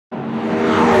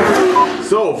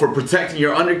So, for protecting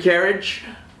your undercarriage,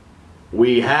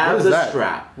 we have the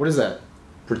strap. What is that?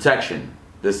 Protection.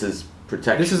 This is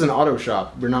protection. This is an auto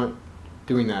shop. We're not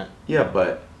doing that. Yeah,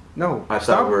 but no. I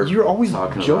thought we were You're always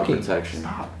talking joking. about protection.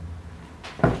 Stop.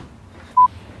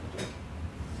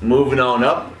 Moving on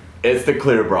up, it's the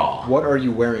clear bra. What are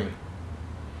you wearing?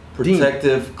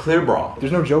 Protective Dean, clear bra.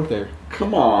 There's no joke there.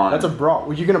 Come on. That's a bra.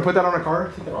 Were you gonna put that on a car?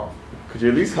 Take it off. Could you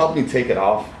at least help me take it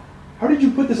off? How did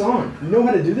you put this on? You know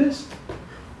how to do this?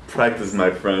 Practice, my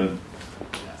friend.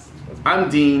 I'm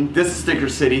Dean, this is Sticker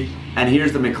City, and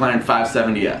here's the McLaren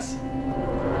 570S.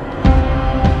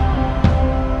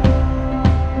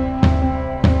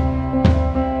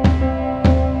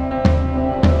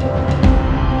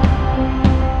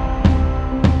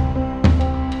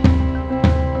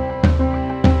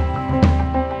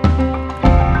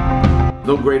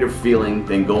 No greater feeling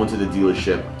than going to the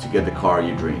dealership to get the car of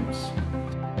your dreams.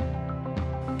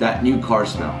 That new car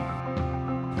smell,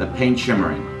 the paint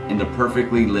shimmering in the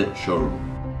perfectly lit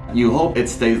showroom. You hope it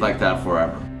stays like that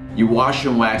forever. You wash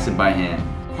and wax it by hand,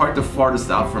 park the farthest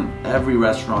out from every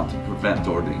restaurant to prevent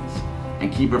door dings,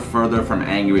 and keep it further from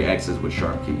angry exes with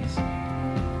sharp keys.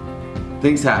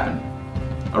 Things happen.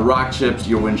 A rock chips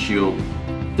your windshield.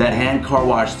 That hand car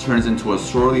wash turns into a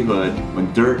swirly hood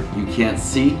when dirt you can't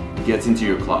see gets into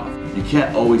your cloth. You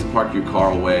can't always park your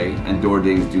car away, and door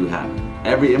dings do happen.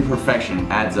 Every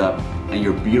imperfection adds up, and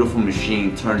your beautiful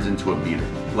machine turns into a beater.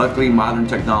 Luckily, modern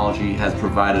technology has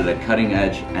provided a cutting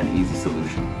edge and easy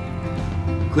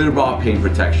solution. Clear Bra Paint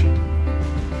Protection.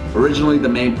 Originally, the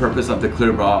main purpose of the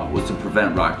Clear Bra was to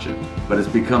prevent rock chip, but it's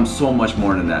become so much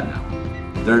more than that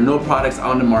now. There are no products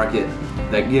on the market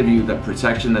that give you the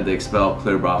protection that the XPEL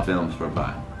Clear Bra films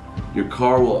provide. Your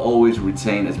car will always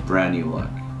retain its brand new look.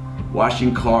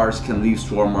 Washing cars can leave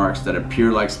swirl marks that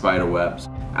appear like spider webs.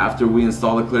 After we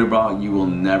install the Clear Bra, you will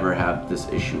never have this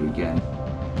issue again.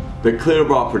 The Clear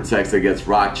Bra protects against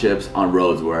rock chips on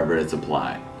roads wherever it's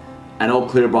applied. And all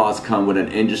Clear Bras come with an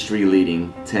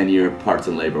industry-leading 10-year parts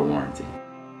and labor warranty.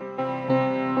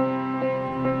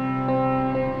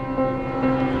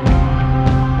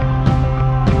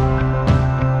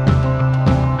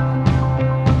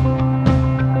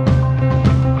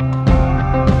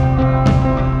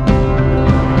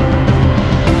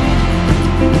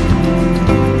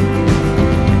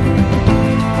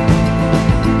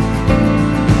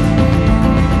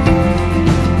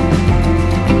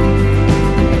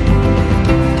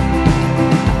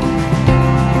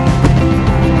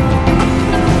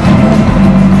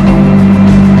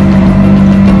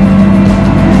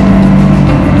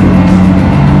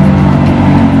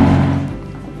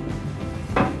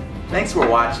 Thanks for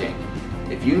watching.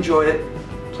 If you enjoyed it,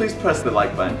 please press the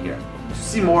like button here. To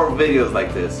see more videos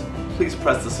like this, please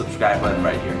press the subscribe button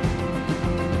right here.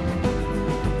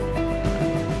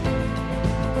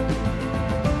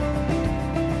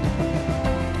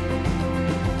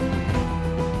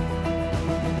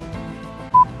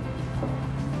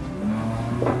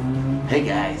 Hey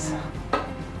guys.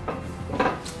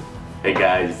 Hey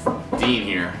guys, Dean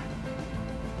here.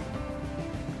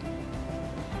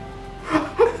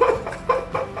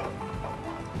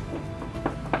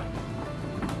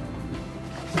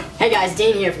 Hey guys,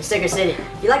 Dean here from Sticker City.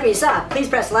 If you like what you saw, please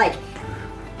press like.